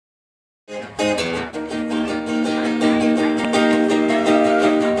Go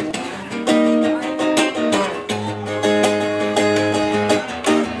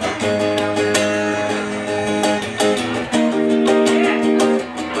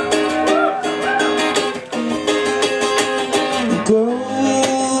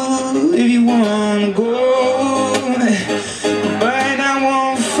if you wanna go, but I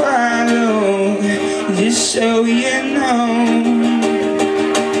won't follow, just so you know.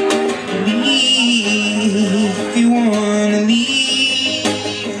 Leave if you wanna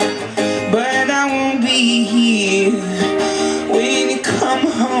leave, but I won't be here when you come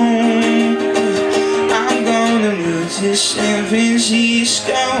home. I'm gonna move to San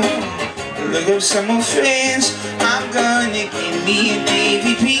Francisco, look up some more friends. I'm gonna get me a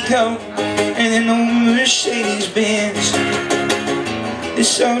Navy Pico and an old Mercedes Benz.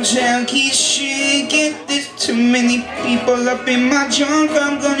 This hotel keeps shrinking, there's too many people up in my junk.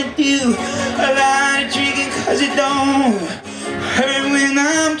 I'm gonna do a lot of drinking cause it don't hurt when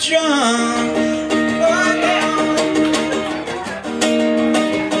I'm drunk. Oh, no.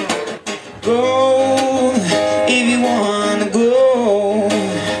 Go if you wanna go,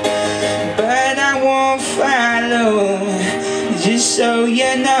 but I won't follow, just so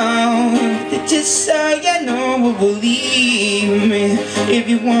you know, just so you know. Believe me if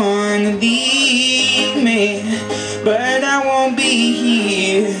you wanna leave me, but I won't be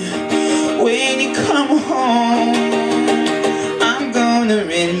here when you come home. I'm gonna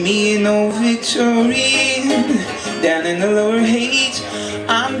rent me an old Victorian down in the lower Heights.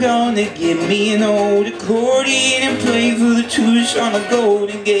 I'm gonna get me an old accordion and play for the tourists on the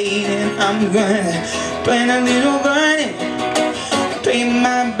Golden Gate. And I'm gonna plant a little garden, paint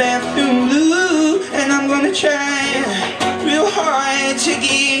my bathroom blue, and I'm gonna try real hard to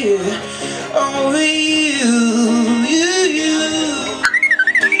get over you.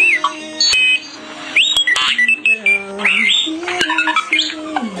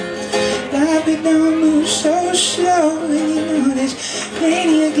 Life don't move so slow, and you know there's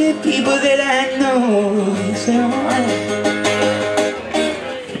plenty of good people that I know. So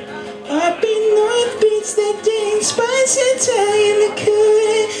up in North Beach, that dang spicy Italian liquor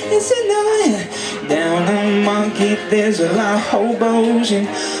is annoying. Down on Market, there's a lot of hobos and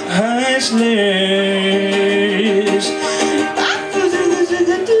hustlers.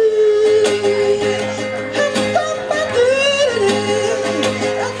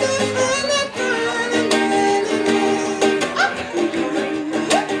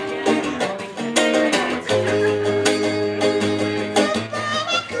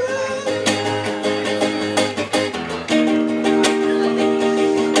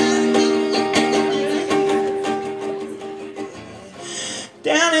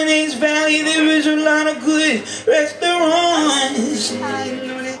 Down in Ace Valley, there is a lot of good restaurants.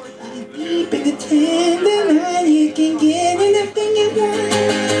 Deep in the Tenderloin, you can get anything you want.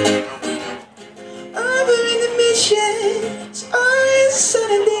 Over in the Mission, it's always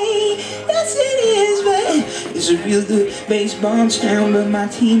Saturday. Yes, it is, but it's a real good baseball town. But my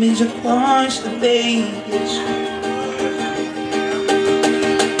team is across the bay.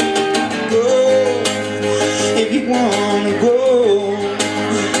 Go if you wanna go,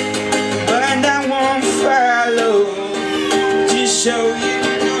 so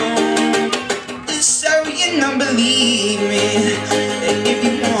you know, believe